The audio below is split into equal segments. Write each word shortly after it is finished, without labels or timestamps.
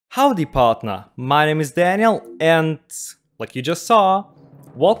Howdy partner, my name is Daniel and like you just saw,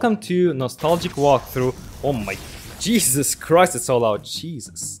 welcome to Nostalgic Walkthrough. Oh my, Jesus Christ, it's so loud.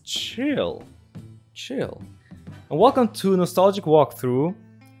 Jesus, chill. And welcome to Nostalgic Walkthrough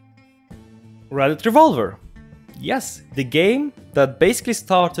Red Dead Revolver. Yes, the game that basically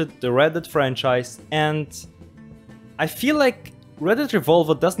started the Red Dead franchise, and I feel like Red Dead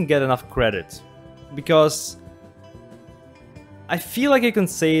Revolver doesn't get enough credit because I feel like you can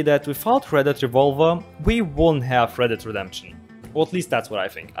say that without Red Dead Revolver, we wouldn't have Red Dead Redemption. Or at least that's what I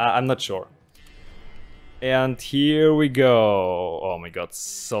think. I'm not sure. And here we go. Oh my god,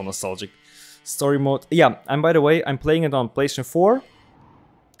 so nostalgic. Story mode. Yeah, and by the way, I'm playing it on PlayStation 4.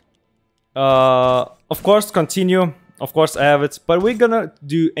 Of course, continue. Of course, I have it. But we're gonna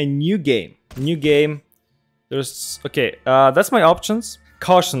do a new game. There's... Okay, that's my options.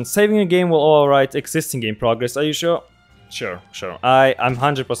 Caution, saving a game will overwrite existing game progress. Are you sure? Sure. I'm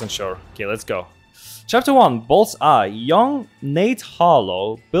 100% sure. Okay, let's go. Chapter 1, Bullseye. Young Nate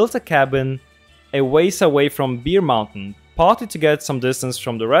Harlow built a cabin a ways away from Bear Mountain, partly to get some distance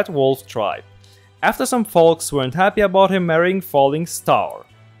from the Red Wolf tribe, after some folks weren't happy about him marrying Falling Star.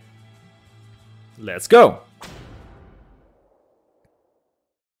 Let's go!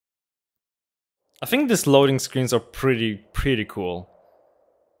 I think these loading screens are pretty cool.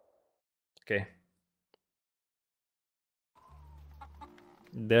 Okay.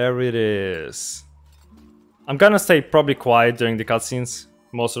 There it is. I'm gonna stay probably quiet during the cutscenes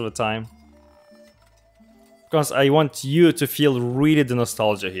most of the time, because I want you to feel really the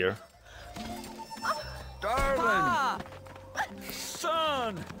nostalgia here. Darling!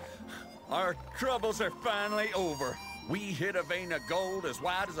 Son! Our troubles are finally over. We hit a vein of gold as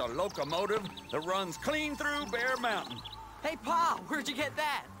wide as a locomotive that runs clean through Bear Mountain. Hey, Pa, where'd you get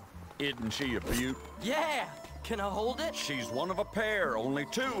that? Isn't she a beaut? Yeah! Can I hold it? She's one of a pair, only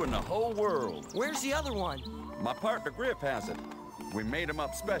two in the whole world. Where's the other one? My partner Griff has it. We made him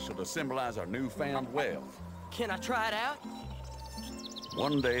up special to symbolize our newfound wealth. Can I try it out?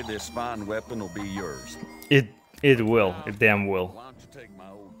 One day this fine weapon will be yours. It will. It damn will. Why don't you take my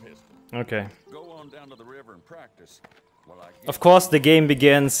old pistol? Okay. Go on down to the river and practice. Of course, the game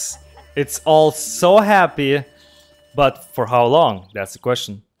begins. It's all so happy, but for how long? That's the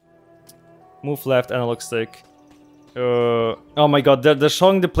question. Move left, analog stick. Oh my god, they're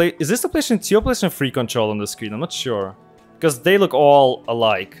showing the play. Is this the PlayStation 2 or PlayStation 3 control on the screen? I'm not sure. Because they look all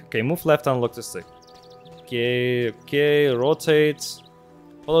alike. Okay, move left, analog to stick. Okay, rotate.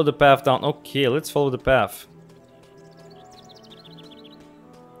 Follow the path down. Okay, let's follow the path.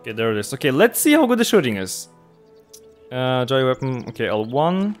 Okay, there it is. Okay, let's see how good the shooting is. Joy weapon. Okay,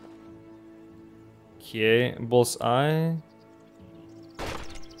 L1. Okay, bullseye.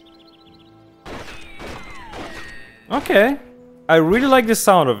 Okay, I really like the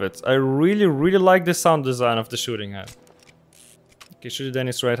sound of it. I really like the sound design of the shooting head. Okay, shoot it in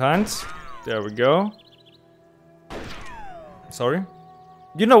his right hand. There we go. Sorry.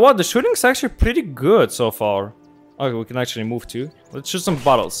 You know what? The shooting's actually pretty good so far. Okay, we can actually move too. Let's shoot some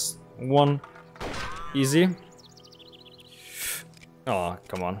bottles. One. Easy. Oh,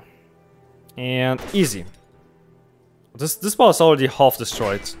 come on. And easy. This ball is already half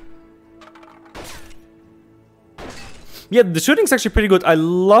destroyed. Yeah, the shooting's actually pretty good. I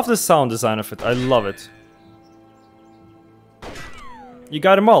love the sound design of it. I love it. You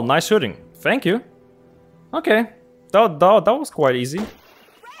got them all. Nice shooting. Thank you. Okay. That was quite easy. Red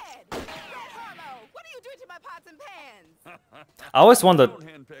Harlow, what are you doing to my pots and pans? I always wondered,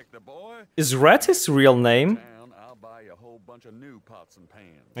 is Red his real name? I'll buy you a whole bunch of new pots and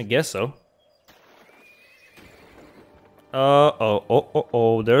pans. I guess so.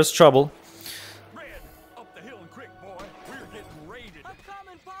 Oh, there's trouble.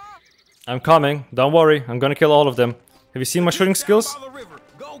 I'm coming. Don't worry. I'm gonna kill all of them. Have you seen my shooting skills?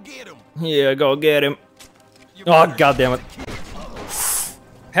 Go get him. Yeah, go get him. Oh, god damn it.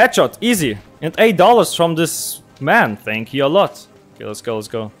 Headshot, easy. And $8 from this man. Thank you a lot. Okay, let's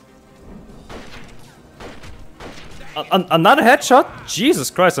go. Another headshot?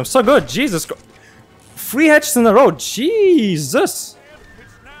 Jesus Christ, I'm so good. Jesus Christ. 3 headshots in a row. Jesus.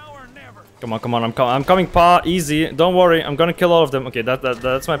 Come on, I'm coming, Pa. Easy. Don't worry, I'm gonna kill all of them. Okay,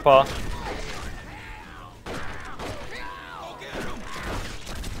 that's my Pa.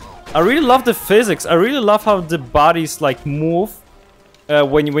 I really love the physics. I really love how the bodies like move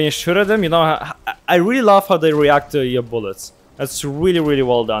when you shoot at them. You know, I really love how they react to your bullets. That's really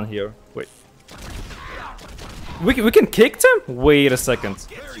well done here. Wait, we can kick them? Wait a second.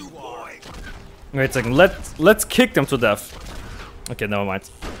 Wait a second. Let's kick them to death. Okay, never mind.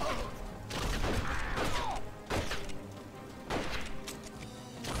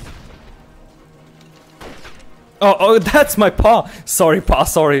 Oh, that's my paw. Sorry, paw,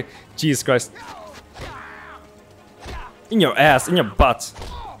 sorry. Jesus Christ. In your ass, in your butt.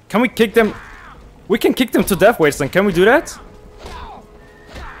 Can we kick them? We can kick them to death, Wasteland. Can we do that?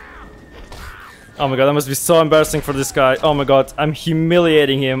 Oh my god, that must be so embarrassing for this guy. Oh my god, I'm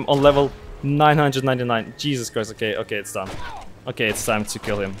humiliating him on level 999. Jesus Christ, okay, okay, it's done. Okay, it's time to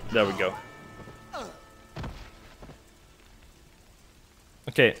kill him. There we go.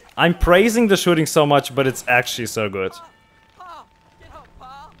 Okay, I'm praising the shooting so much, but it's actually so good. Pa! Get up,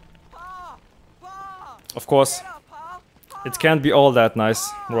 Pa! Pa! Pa! Of course, Get up, Pa! Pa! it can't be all that nice,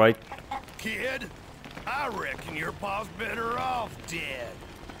 right? Kid, I reckon your pa's better off dead.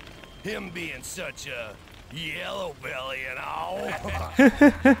 Him being such a yellow belly and all.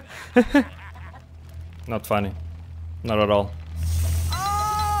 Not funny. Not at all.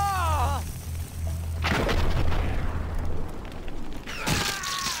 Ah!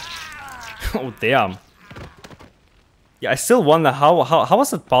 Oh damn. Yeah, I still wonder how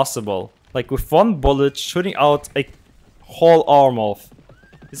was it possible? Like with one bullet shooting out a whole arm off.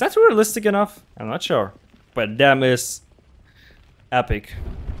 Is that realistic enough? I'm not sure. But damn is epic.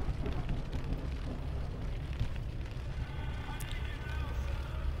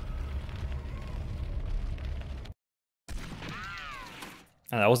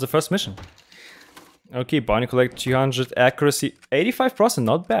 And that was the first mission. Okay, bounty collect 200, accuracy 85%,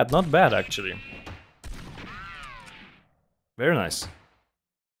 not bad actually. Very nice.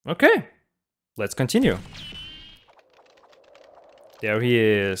 Okay, let's continue. There he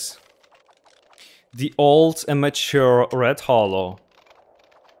is. The old and mature Red Hollow.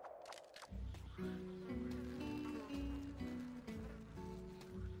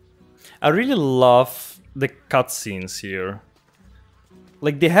 I really love the cutscenes here.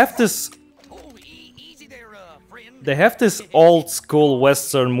 Like they have this old school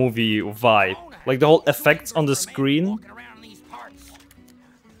Western movie vibe. Like the whole effects on the screen.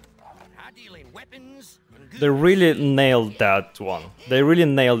 They really nailed that one. They really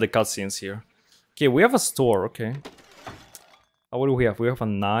nailed the cutscenes here. Okay, we have a store, okay. What do we have? We have a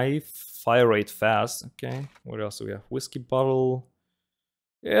knife, fire rate fast, okay. What else do we have? Whiskey bottle.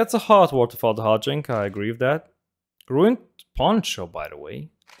 Yeah, it's a hard water for the hard drink, I agree with that. Ruined poncho, by the way.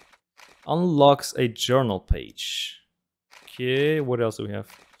 Unlocks a journal page. Okay, what else do we have?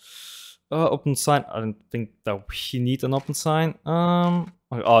 Open sign. I don't think that we need an open sign. Oh,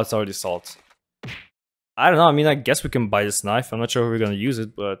 it's already sold. I don't know. I mean, I guess we can buy this knife. I'm not sure if we're gonna use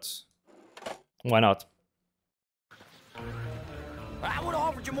it, but why not? I would have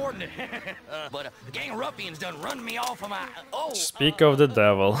offered you more than but a gang of ruffians done run me off of my. Speak of the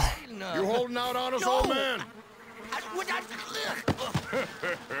devil. You holding out on us, old man?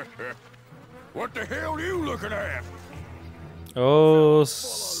 What the hell are you looking at? Oh,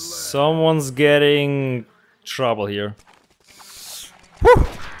 someone's getting trouble here. Whew.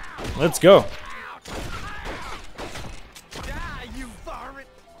 Let's go.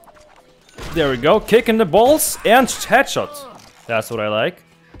 There we go. Kick in the balls and headshot. That's what I like.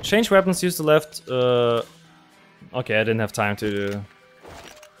 Change weapons, use the left. Okay, I didn't have time to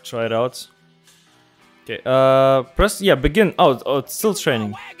try it out. Okay, press, yeah, begin. Oh, it's still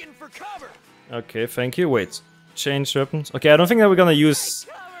training. Okay, thank you. Wait, change weapons. Okay, I don't think that we're gonna use.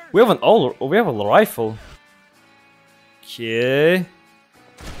 We have a rifle. Okay,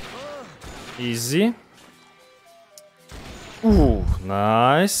 easy. Ooh,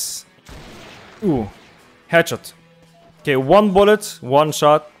 nice. Ooh, headshot. Okay, one bullet, one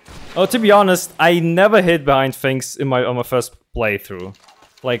shot. Oh, to be honest, I never hid behind things on my first playthrough.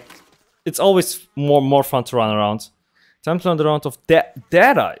 Like, it's always more fun to run around. Time to run the round of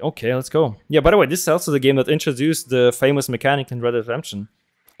Deadeye. Okay, let's go. Yeah, by the way, this is also the game that introduced the famous mechanic in Red Dead Redemption.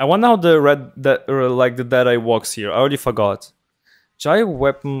 I wonder how the Deadeye works here. I already forgot. Gyro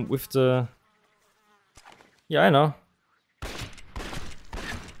weapon with the. Yeah, I know.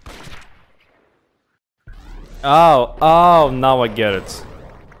 Oh, now I get it.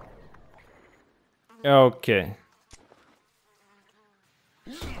 Okay.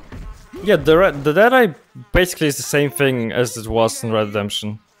 Yeah, the Deadeye basically is the same thing as it was in Red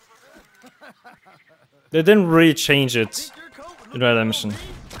Redemption. They didn't really change it in Red Redemption.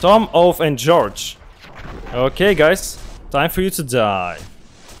 Tom, Oath, and George. Okay, guys, time for you to die.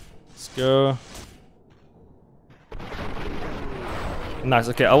 Let's go. Nice.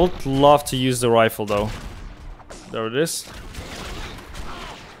 Okay, I would love to use the rifle though. There it is.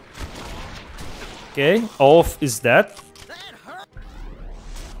 Okay, Oath is dead.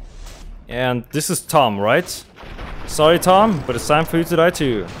 And this is Tom, right? Sorry, Tom, but it's time for you to die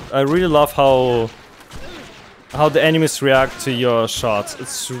too. I really love how the enemies react to your shots.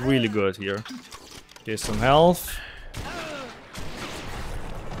 It's really good here. Okay, some health.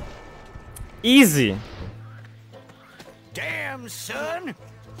 Easy. Damn, son!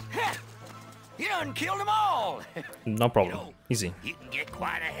 You done killed them all! No problem. Easy. You can get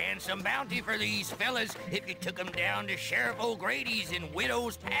quite a handsome bounty for these fellas if you took them down to Sheriff O'Grady's in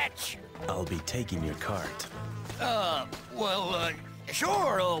Widow's Patch. I'll be taking your cart.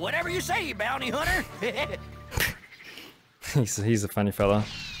 Sure, whatever you say, bounty hunter. He's a funny fella.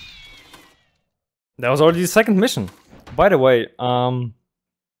 That was already the second mission. By the way,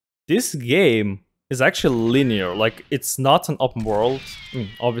 this game is actually linear. Like, it's not an open world.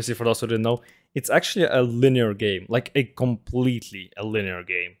 Obviously, for those who didn't know, it's actually a linear game. Like, completely a linear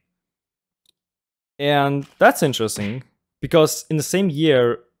game. And that's interesting, because in the same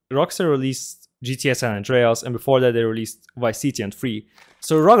year, Rockstar released GTA San Andreas, and before that they released Vice City and 3.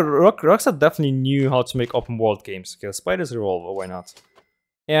 So Rockstar definitely knew how to make open world games. Okay, Spider's Revolver, why not?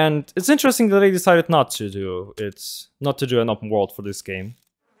 And it's interesting that they decided not to do an open world for this game.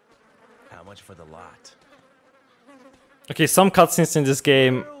 How much for the lot? Okay, some cutscenes in this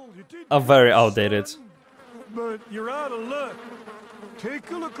game are very outdated. But you're out of luck.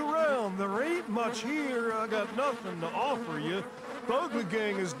 Take a look around. There ain't much here. I got nothing to offer you. The Ugly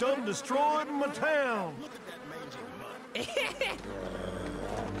Gang is done destroyed my town.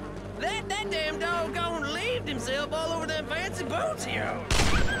 That damn doggone leaved himself all over them fancy boots here.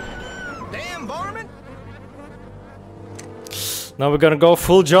 Damn varmint! Now we're gonna go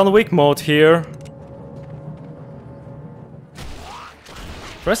full John Wick mode here.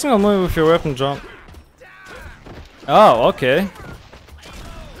 Pressing on move with your weapon jump. Oh, okay.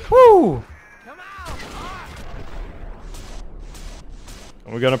 Woo!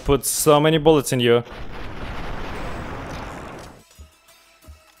 We're gonna put so many bullets in you.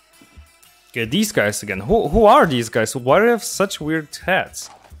 Okay, these guys again. Who are these guys? Why do they have such weird hats?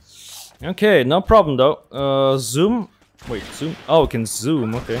 Okay, no problem though. Zoom. Wait, zoom. Oh, we can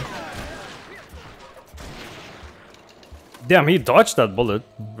zoom. Okay. Damn, he dodged that bullet.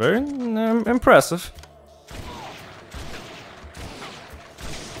 Very impressive.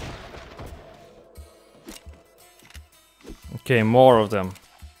 Okay, more of them.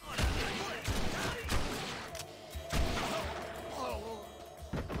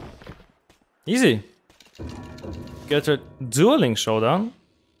 Easy. Get a dueling showdown.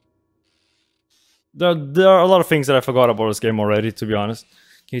 There are a lot of things that I forgot about this game already, to be honest.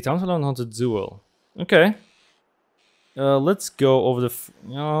 Okay, time to learn how to duel. Okay. Let's go over the...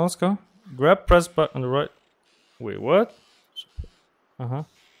 let's go. Grab, press button on the right. Wait, what?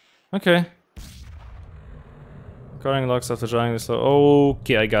 Okay. Cutting locks after trying this.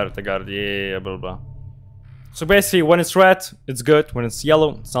 Okay, I got it. Yeah, blah, blah. So basically, when it's red, it's good. When it's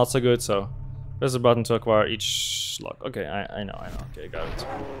yellow, it's not so good. So press the button to acquire each lock. Okay, I know. Okay, got it.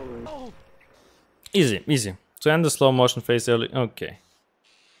 Easy, easy. To end the slow motion phase early. Okay.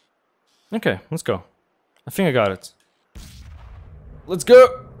 Okay, let's go. I think I got it. Let's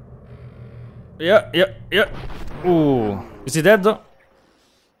go. Yeah. Ooh. Is he dead though?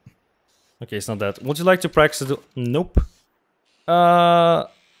 Okay, it's not that. Would you like to practice it? Nope. No,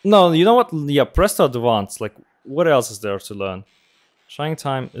 you know what? Yeah, press to advance. Like, what else is there to learn? Trying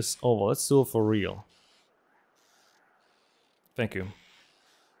time is over. Let's do it for real. Thank you.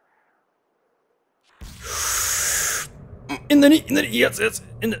 In the knee, yes,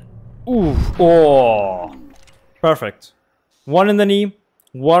 in the... Ooh, oh. Perfect. One in the knee,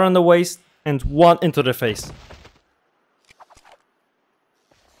 one on the waist, and one into the face.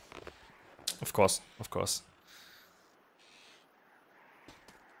 Of course.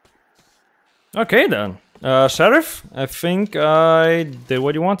 Okay then. Sheriff, I think I did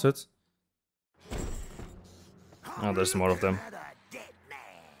what you wanted. Oh, there's more of them.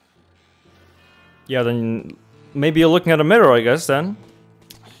 Yeah, then maybe you're looking at a mirror, I guess, then.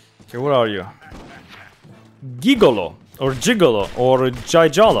 Okay, what are you? Gigolo, or Gigolo, or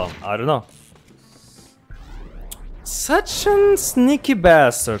Jijala, I don't know. Such a sneaky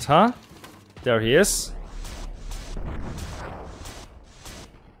bastard, huh? There he is.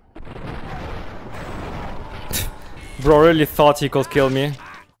 Bro really thought he could kill me.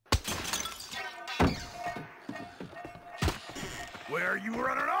 Where are you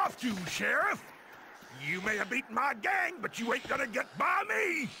running off to, Sheriff? You may have beaten my gang, but you ain't gonna get by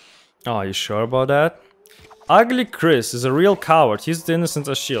me! Oh, are you sure about that? Ugly Chris is a real coward. He's the innocent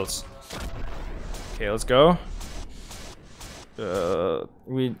as shields. Okay, let's go.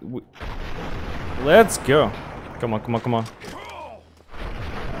 Let's go. Come on.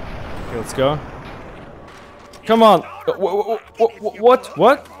 Okay, let's go. Come on.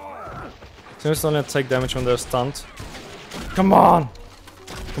 What? Seems only take damage when they're stunned. Come on.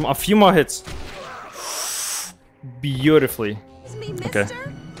 A few more hits. beautifully. It's me, Okay.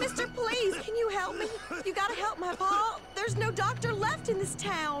 mister. Mister, please, can you help me? You gotta help my pa. There's no doctor left in this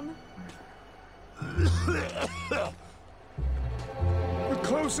town. The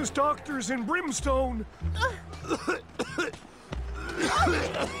closest doctor's in Brimstone.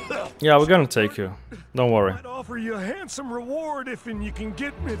 Yeah, we're gonna take you. Don't worry. I'd offer you a handsome reward if you can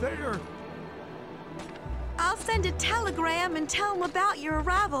get me there. I'll send a telegram and tell him about your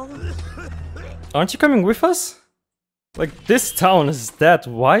arrival. Aren't you coming with us? Like, this town is dead.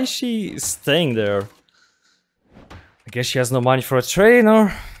 Why is she staying there? I guess she has no money for a train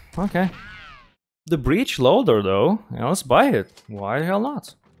or... Okay. The breech loader though. Yeah, let's buy it. Why the hell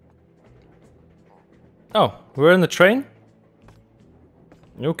not? Oh, we're in the train?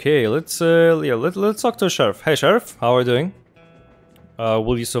 Okay, let's talk to the sheriff. Hey sheriff, how are you doing?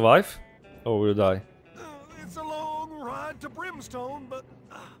 Will you survive? Or will you die? It's a long ride to Brimstone, but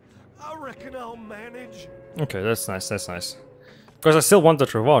I reckon I'll manage. Okay, that's nice, that's nice. Because I still want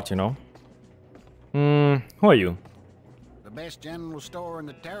that reward, you know. Who are you? The best general store in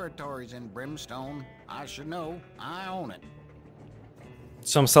the territories in Brimstone. I should know. I own it.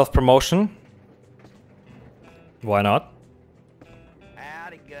 Some self-promotion? Why not?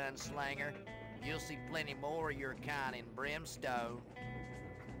 Howdy, gunslinger. You'll see plenty more of your kind in Brimstone.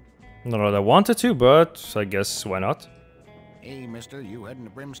 Not that I wanted to, but I guess why not? Hey, mister, you heading to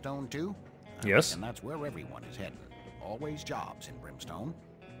Brimstone too? Yes. And that's where everyone is heading. Always jobs in Brimstone.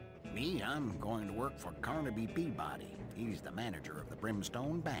 Me, I'm going to work for Carnaby Peabody. He's the manager of the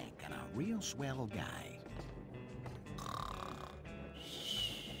Brimstone Bank and a real swell guy.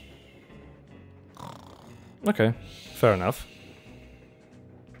 Okay, fair enough.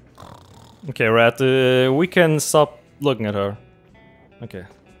 Okay, Rat, we can stop looking at her. Okay.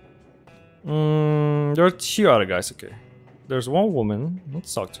 There are two other guys, okay. There's one woman,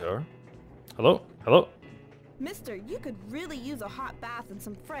 let's talk to her. Hello? Hello? Mister, you could really use a hot bath and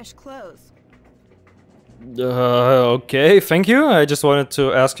some fresh clothes. Okay, thank you. I just wanted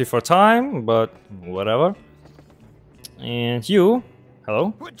to ask you for time, but whatever. And you?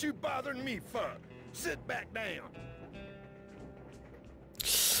 Hello? What you bothering me for? Sit back down.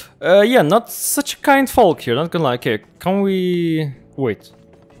 Yeah, not such a kind folk here, not gonna lie. Okay, can we... Wait.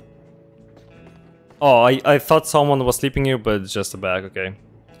 Oh, I thought someone was sleeping here, but it's just a bag, okay.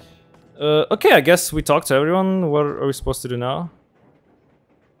 Okay, I guess we talked to everyone. What are we supposed to do now?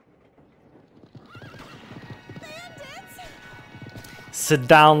 Sit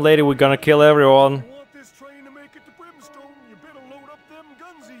down, lady, we're gonna kill everyone. Want this train to make it to Brimstone, you better load up them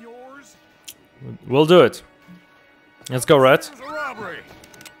guns of yours. We'll do it. Let's go, Red. It's a robbery.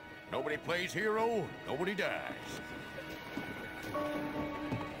 Nobody plays hero, nobody dies.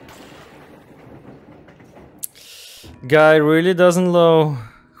 Guy really doesn't know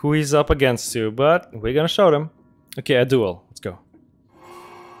who he's up against too, but we're gonna show them. Okay, a duel. Let's go.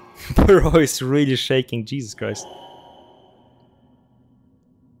 Bro is really shaking, Jesus Christ.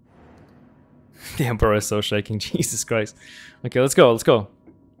 The Emperor is so shaking, Jesus Christ. Okay, let's go, let's go.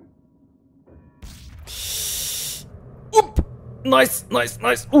 Oop! Nice, nice,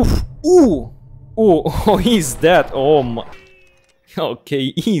 nice. Oof! Ooh! Ooh! Oh, he's dead. Oh my.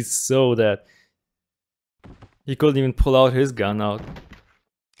 Okay, he's so dead. He couldn't even pull out his gun out.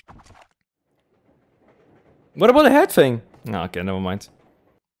 What about the head thing? No, okay, never mind.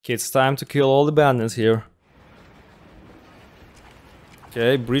 Okay, it's time to kill all the bandits here.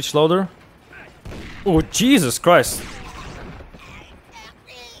 Okay, breech loader. Oh, Jesus Christ.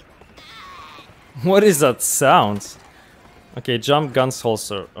 What is that sound? Okay, jump, guns,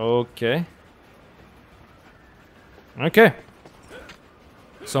 holster. Okay. Okay.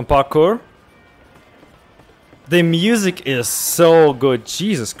 Some parkour. The music is so good,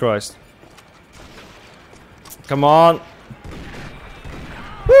 Jesus Christ. Come on.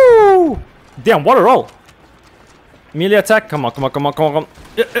 Woo! Damn, what a roll. Melee attack, come on, come on, come on, come on, come on.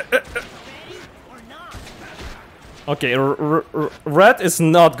 Okay, Red is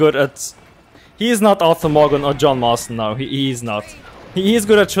not good at... He is not Arthur Morgan or John Marston now, he is not. He is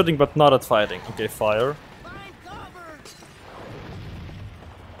good at shooting, but not at fighting. Okay, fire.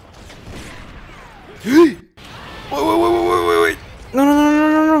 Wait. No, no, no, no,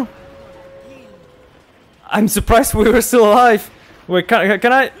 no, no. I'm surprised we were still alive. Wait,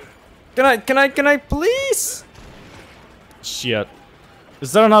 can I please? Shit.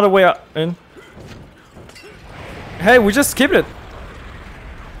 Is there another way in? Hey, we just skipped it.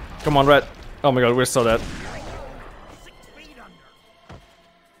 Come on, Red. Oh my god, we're so dead.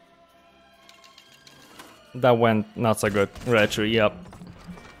 That went not so good. Red tree, yep.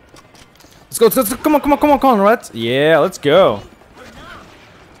 Let's go, let's go, come on, come on, come on, come on, Red. Yeah, let's go.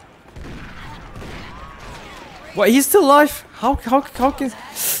 What? He's still alive? How can?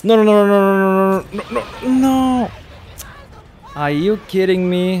 No, no, no, no, no, no, no, no, no. Are you kidding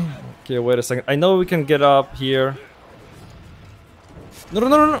me? Okay, wait a second. I know we can get up here. No, no,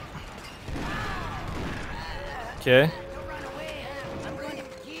 no, no, no. Okay.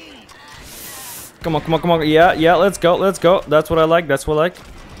 Come on, come on, come on. Yeah, yeah, let's go, let's go. That's what I like, that's what I like.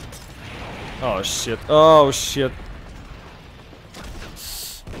 Oh, shit. Oh, shit.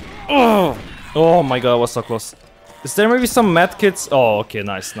 Oh, oh my god, I was so close. Is there maybe some medkits? Oh, okay,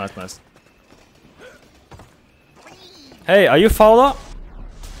 nice, nice, nice. Hey, are you Fowler?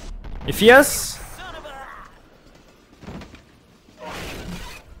 If yes...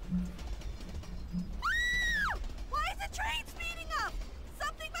 Why is the train speeding up?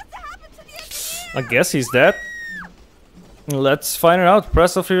 Something must have happened to the engineer. I guess he's dead. Let's find it out.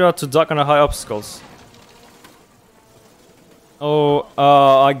 Press F3 to duck on the high obstacles. Oh,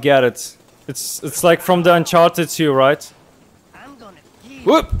 I get it. It's like from the Uncharted 2, right? I'm gonna kill.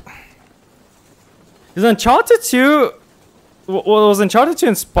 Whoop! Is Uncharted 2... Was Uncharted 2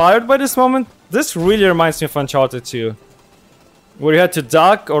 inspired by this moment? This really reminds me of Uncharted 2. Where you had to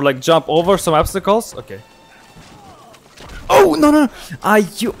duck or like jump over some obstacles? Okay. Oh, no, no, no! Ah,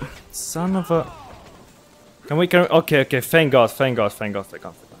 you... Son of a... Can we... Okay, okay, thank god, thank god, thank god, thank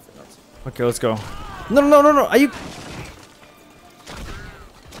god, thank god, thank god. Okay, let's go. No, no, no, no, are you...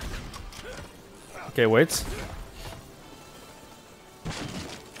 Okay, wait.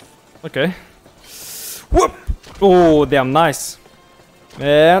 Okay. Whoop! Oh, damn, nice.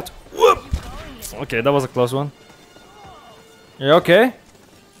 And whoop! Okay, that was a close one. Yeah, okay.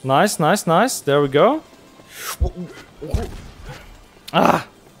 Nice, nice, nice. There we go. Ah!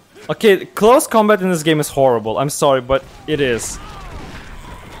 Okay, close combat in this game is horrible. I'm sorry, but it is.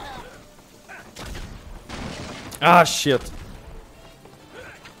 Ah, shit.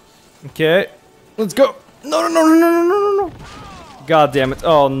 Okay. Let's go. No, no, no, no, no, no, no, no. God damn it.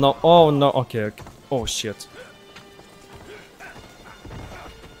 Oh, no. Oh, no. Okay, okay. Oh, shit.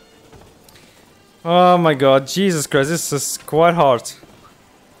 Oh, my God. Jesus Christ. This is quite hard.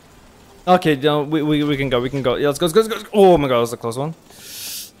 Okay, we can go. We can go. Yeah, let's go, let's go, let's go. Oh, my God. That was a close one.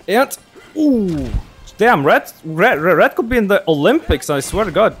 And... Ooh. Damn, Red could be in the Olympics. I swear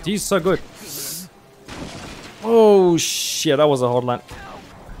to God. He's so good. Oh, shit. That was a hard line.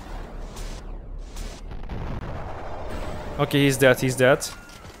 Okay, he's dead, he's dead.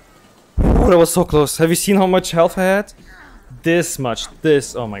 Oh, that was so close. Have you seen how much health I had? This much,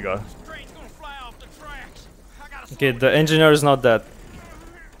 this, oh my god. Okay, the engineer is not dead.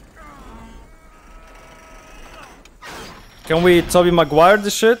 Can we Tobey Maguire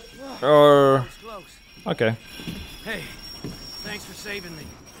this shit? Or... Okay. Hey, thanks for saving me.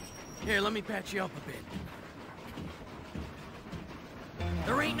 Here, let me patch you up a bit.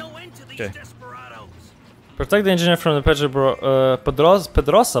 There ain't no end to these desperados. Protect the engineer from the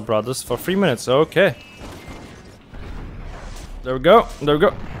Pedrosa brothers for 3 minutes. Okay. There we go. There we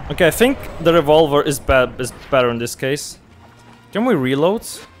go. Okay, I think the revolver is better in this case. Can we reload?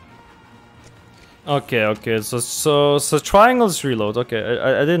 Okay, okay. So triangles reload. Okay,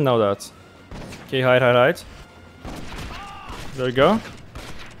 I didn't know that. Okay, hide, hide, hide. There we go.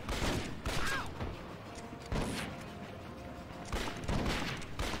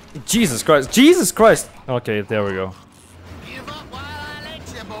 Jesus Christ! Jesus Christ! Okay, there we go. Give up while I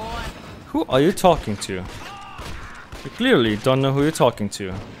let you, boy. Who are you talking to? You clearly don't know who you're talking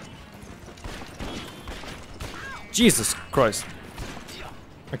to. Jesus Christ.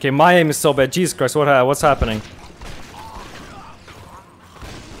 Okay, my aim is so bad. Jesus Christ, what's happening?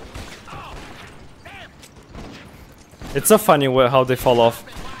 It's so funny how they fall off.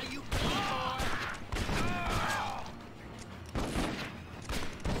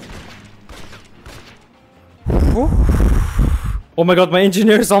 Oh my god, my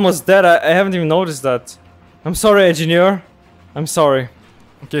engineer is almost dead. I haven't even noticed that. I'm sorry, engineer. I'm sorry.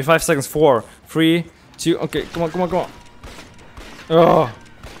 Okay, 5 seconds. 4, 3, 2. Okay, come on, come on, come on. Oh.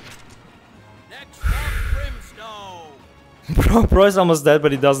 Next up, Brimstone. Bro is almost dead,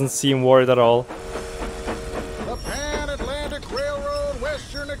 but he doesn't seem worried at all. The Pan-Atlantic Railroad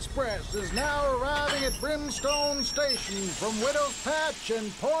Western Express is now arriving at Brimstone Station from Widow's Patch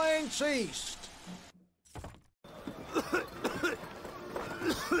and points east.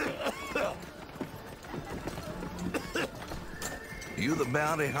 You the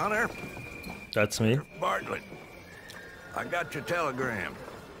bounty hunter? That's me. Bartlett. I got your telegram.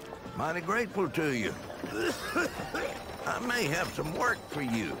 Mighty grateful to you. I may have some work for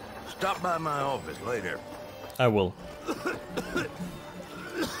you. Stop by my office later. I will.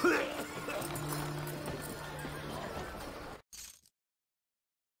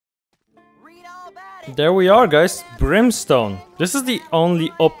 Read There we are, guys. Brimstone. This is the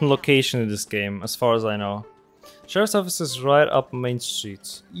only open location in this game, as far as I know. Sheriff's office is right up Main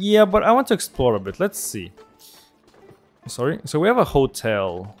Street. Yeah, but I want to explore a bit. Let's see. Sorry. So we have a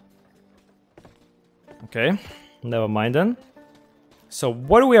hotel. Okay. Never mind then. So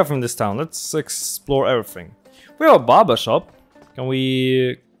what do we have from this town? Let's explore everything. We have a barber shop. Can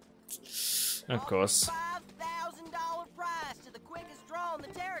we... Of course.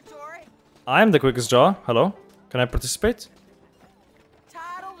 I'm the quickest draw. Hello. Can I participate?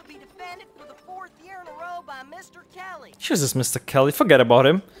 Title to be defended for the 4th year in a row by Mr. Kelly. Jesus, Mr. Kelly. Forget about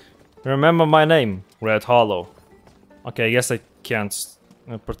him. Remember my name. Red Hollow. Okay, I guess I can't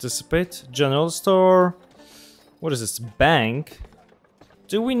participate. General store. What is this? Bank.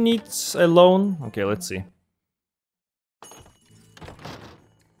 Do we need a loan? Okay, let's see.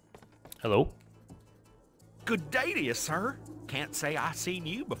 Hello. Good day to you, sir. Can't say I seen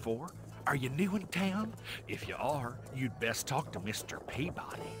you before. Are you new in town? If you are, you'd best talk to Mr.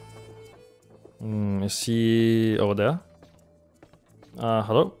 Peabody. Is he over there?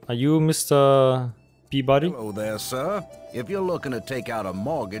 Hello? Are you Mr. Peabody? Hello there, sir. If you're looking to take out a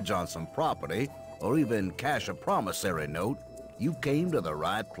mortgage on some property, or even cash a promissory note, you came to the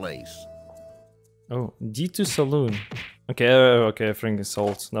right place. Oh, D2 Saloon. Okay, okay, I think it's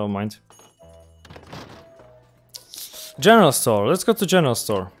sold. Never mind. General store. Let's go to general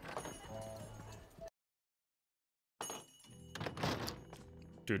store.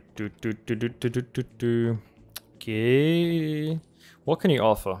 Okay. What can you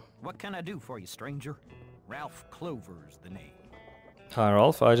offer? What can I do for you, stranger? Ralph Clover's the name. Hi,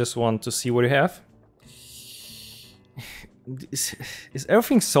 Ralph. I just want to see what you have. Is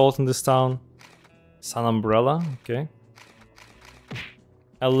everything sold in this town? Sun umbrella. Okay.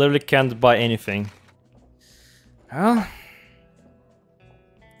 I literally can't buy anything. Well,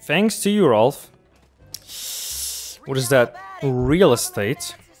 thanks to you, Rolf. What is that? Real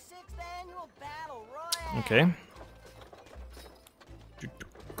estate. Okay.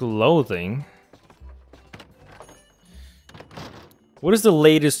 Clothing. What is the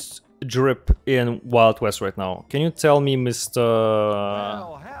latest drip in Wild West right now? Can you tell me, Mr.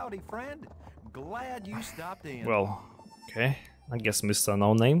 Well, howdy, friend. Glad you stopped in. Well, okay. I guess Mr.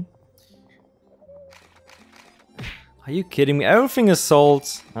 No Name. Are you kidding me? Everything is sold.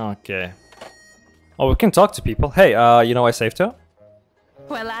 Okay. Oh, we can talk to people. Hey, you know I saved her?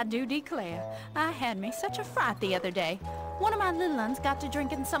 Well, I do declare. I had me such a fright the other day. One of my little ones got to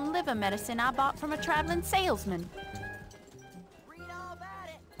drinking some liver medicine I bought from a traveling salesman.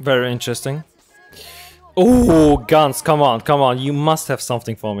 Very interesting. Oh, guns. Come on, come on. You must have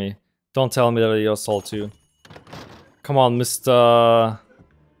something for me. Don't tell me that you're sold too. Come on, Mr.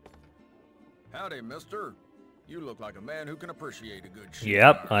 Howdy, mister. You look like a man who can appreciate a good shit.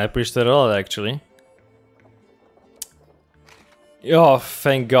 Yep, I appreciate it a lot, actually. Oh,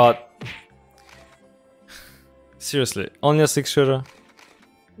 thank God. Seriously, only a 6-shooter?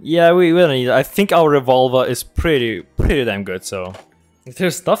 Yeah, we don't need it. I think our revolver is pretty damn good, so...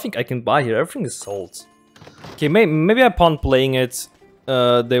 There's nothing I can buy here, everything is sold. Okay, maybe upon playing it,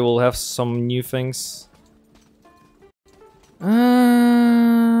 they will have some new things.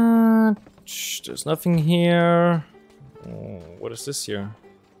 There's nothing here. What is this here?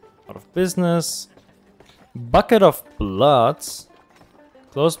 Out of business. Bucket of blood.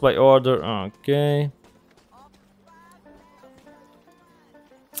 Closed by order. Okay.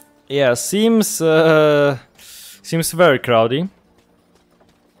 Yeah, seems very crowded.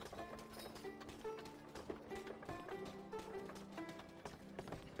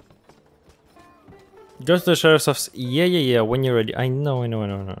 Go to the sheriff's office. Yeah. When you're ready. I know.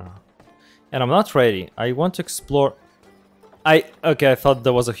 And I'm not ready. I want to explore. Okay, I thought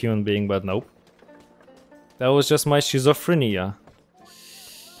there was a human being, but nope. That was just my schizophrenia.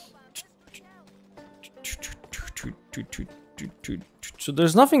 So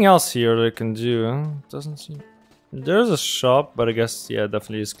there's nothing else here that I can do. Huh? Doesn't seem. There's a shop, but I guess yeah,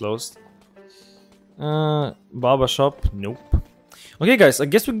 definitely is closed. Barber shop. Nope. Okay, guys. I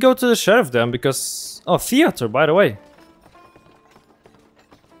guess we go to the sheriff then because. Oh, theater, by the way.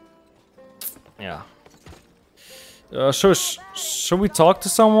 Yeah. Should we talk to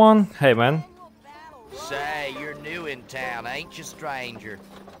someone? Hey, man. Say, you're new in town, ain't you, stranger?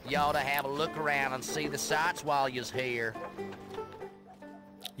 You ought to have a look around and see the sights while you're here.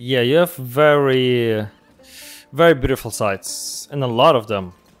 Yeah, you have very beautiful sights, and a lot of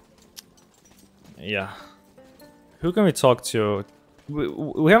them. Yeah. Who can we talk to?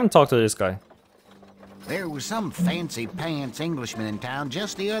 We haven't talked to this guy. There was some fancy pants Englishman in town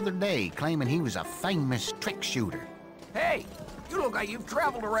just the other day claiming he was a famous trick shooter. Hey, You look like you've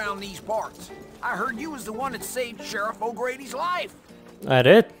traveled around these parts. I heard you was the one that saved Sheriff O'Grady's life. I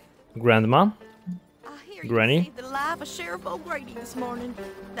did, Grandma. I hear Granny? you saved the life of Sheriff O'Grady this morning.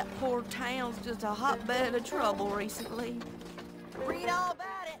 That poor town's just a hotbed of trouble recently. Read all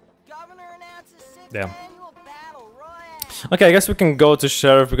about it. Governor announces sixth annual battle royale. Okay, I guess we can go to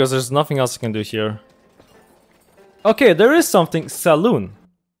Sheriff because there's nothing else I can do here. Okay, there is something. Saloon.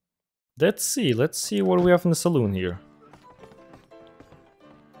 Let's see what we have in the saloon here.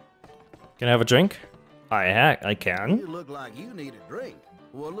 Can I have a drink? I can. You look like you need a drink.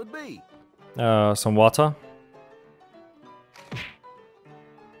 What'll it be? Some water.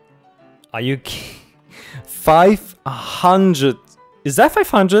 Are you 500? Is that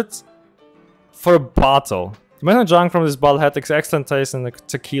 500? For a bottle. The man who drank from this bottle had excellent taste in the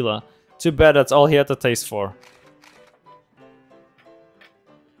tequila. Too bad that's all he had to taste for.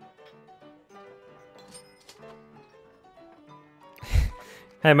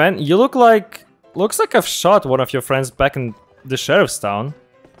 Hey man, you look like... Looks like I've shot one of your friends back in the sheriff's town.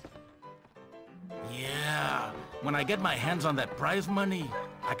 Yeah, when I get my hands on that prize money,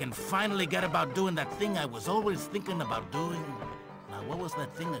 I can finally get about doing that thing I was always thinking about doing. Now, what was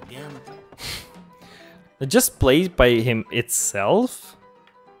that thing again? Just played by him itself?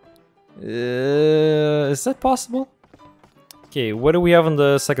 Is that possible? Okay, what do we have on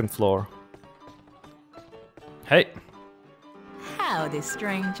the second floor? Hey. Howdy,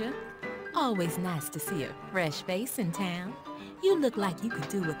 stranger. Always nice to see a fresh face in town. You look like you could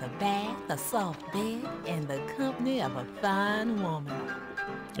do with a bath, a soft bed, and the company of a fine woman.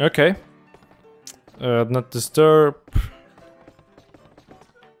 Okay. Not disturb.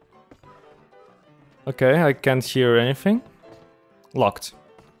 Okay, I can't hear anything. Locked.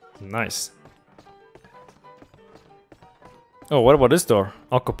 Nice. Oh, what about this door?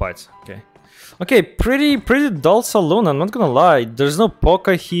 Occupied. Okay. Okay, pretty dull saloon, I'm not gonna lie. There's no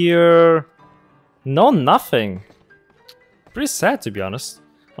poker here. No, nothing. Pretty sad, to be honest.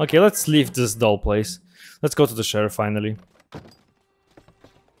 Okay, let's leave this dull place. Let's go to the sheriff, finally.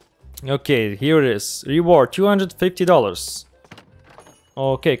 Okay, here it is. Reward, $250.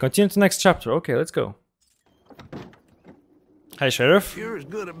 Okay, continue to next chapter. Okay, let's go. Hi, Sheriff. You're as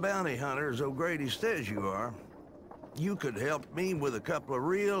good a bounty hunter as O'Grady says you are. You could help me with a couple of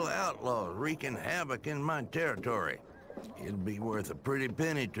real outlaws wreaking havoc in my territory. It'd be worth a pretty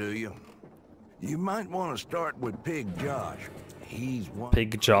penny to you. You might want to start with Pig Josh. He's one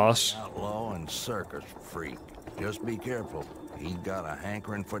Pig Josh. Outlaw and circus freak. Just be careful. He's got a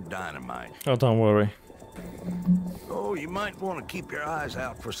hankering for dynamite. Oh, don't worry. Oh, you might want to keep your eyes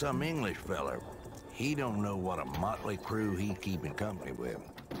out for some English feller. He don't know what a motley crew he's keeping company with.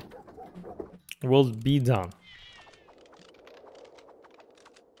 Will be done.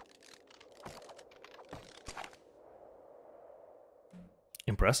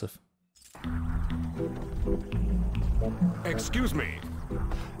 Impressive. Excuse me.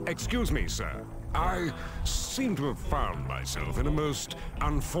 Excuse me, sir. I seem to have found myself in a most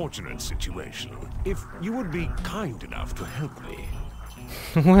unfortunate situation. If you would be kind enough to help me.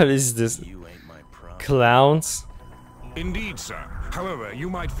 What is this? Clowns? Indeed, sir. However, you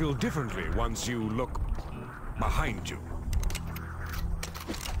might feel differently once you look behind you.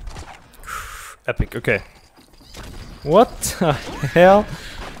 Epic, okay. What the hell?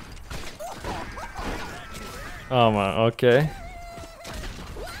 Oh man, okay.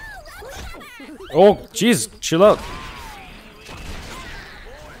 Oh, jeez, chill out.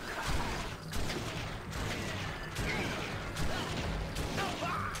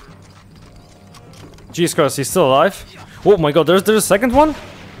 Jeez, Christ, he's still alive? Oh my god, there's a second one?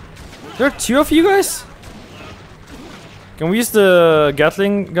 There are two of you guys? Can we use the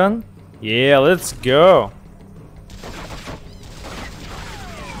Gatling gun? Yeah, let's go.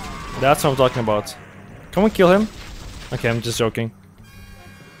 That's what I'm talking about. Can we kill him? Okay, I'm just joking.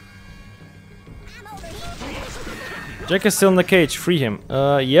 Jack is still in the cage. Free him.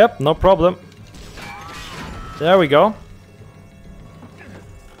 Yep, no problem. There we go.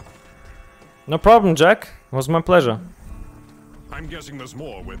 No problem, Jack. It was my pleasure. I'm guessing there's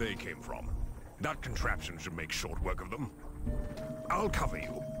more where they came from. That contraption should make short work of them. I'll cover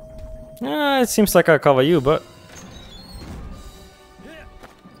you. It seems like I cover you, but...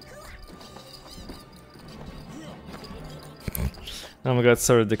 Oh my god,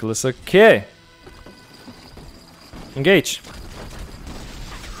 so ridiculous. Okay. Engage.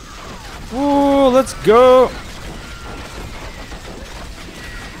 Ooh, let's go.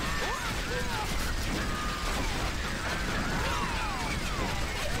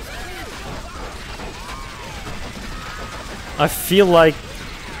 I feel like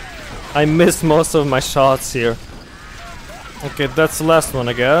I missed most of my shots here. Okay, that's the last one,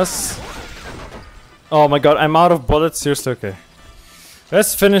 I guess. Oh my god, I'm out of bullets. Seriously, okay.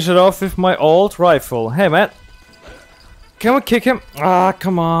 Let's finish it off with my old rifle. Hey, man. Can we kick him? Ah,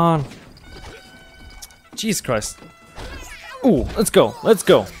 come on. Jesus Christ. Ooh, let's go. Let's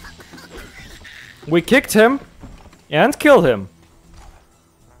go. We kicked him and killed him.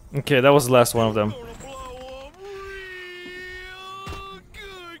 Okay, that was the last one of them.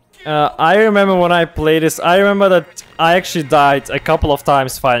 I remember when I played this, I remember that I actually died a couple of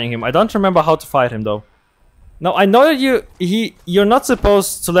times fighting him. I don't remember how to fight him though. Now I know that you're not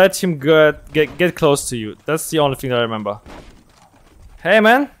supposed to let him get close to you. That's the only thing that I remember. Hey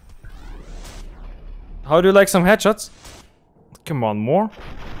man, how do you like some headshots? Come on, more.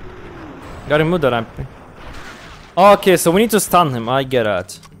 Gotta move that amp. Okay, so we need to stun him. I get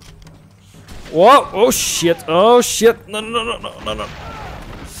it. Whoa! Oh shit! Oh shit! No!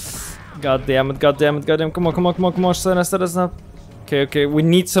 God damn it! God damn it! God damn it! Come on! Come on! Come on! Come on! Set us up. Okay, okay. We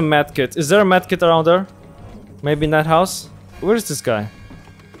need some medkit. Is there a medkit around there? Maybe in that house? Where is this guy?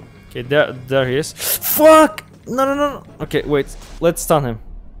 Okay, there he is. Fuck! No! Okay, wait. Let's stun him.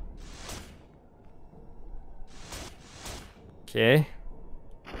 Okay.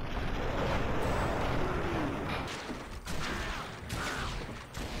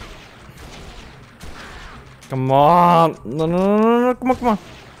 Come on! No! Come on!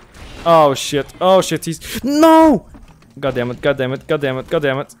 Oh shit! Oh shit! He's no! God damn it! God damn it! God damn it! God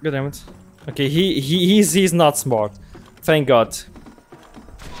damn it! God damn it! Okay, he's not smart. Thank God.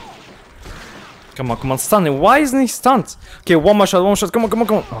 Come on! Stun him! Why isn't he stunned? Okay, one more shot! Come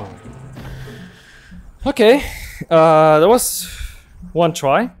on! Oh. Okay, that was one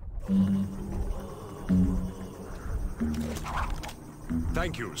try.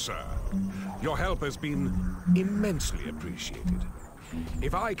 Thank you, sir. Your help has been immensely appreciated.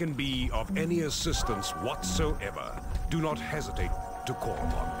 If I can be of any assistance whatsoever, do not hesitate to call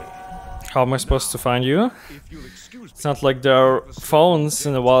upon me. How am I supposed to find you? It's not like there are phones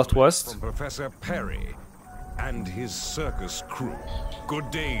in the Wild West. From Professor Perry and his circus crew.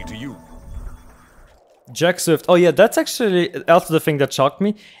 Good day to you. Jack Swift. Oh yeah, that's actually also the thing that shocked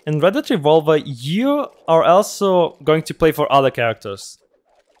me. In Red Dead Revolver, you are also going to play for other characters.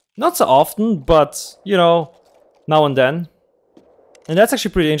 Not so often, but, you know, now and then. And that's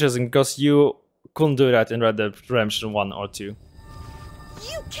actually pretty interesting, because you couldn't do that in Red Dead Redemption 1 or 2. You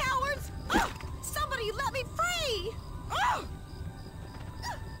cowards! Oh, somebody let me free! Oh!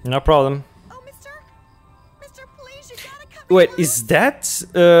 No problem. Oh, Mister, please, you gotta come. Wait, is that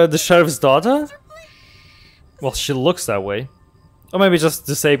the sheriff's daughter? Well, she looks that way. Or maybe just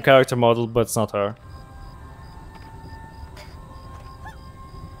the same character model, but it's not her.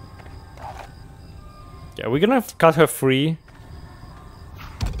 Yeah, we're gonna cut her free.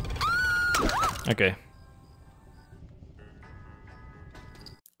 Okay.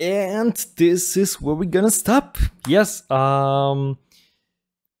 And this is where we're gonna stop. Yes, what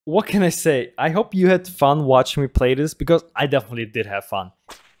can I say? I hope you had fun watching me play this, because I definitely did have fun.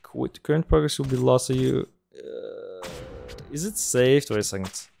 Quit. Current progress will be lost to you. Is it saved? Wait a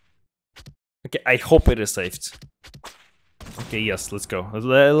second. Okay, I hope it is saved. Okay, yes, let's go.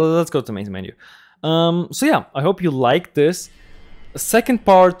 Let's go to the main menu. So yeah, I hope you liked this. The second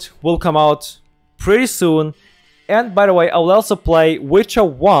part will come out pretty soon. And by the way, I will also play Witcher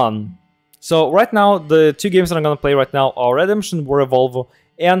 1. So right now, the two games that I'm gonna play right now are Red Dead Revolver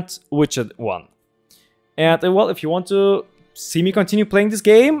and Witcher 1. And well, if you want to see me continue playing this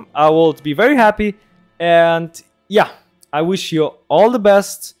game, I will be very happy. And yeah, I wish you all the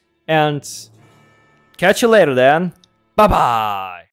best and catch you later then. Bye bye!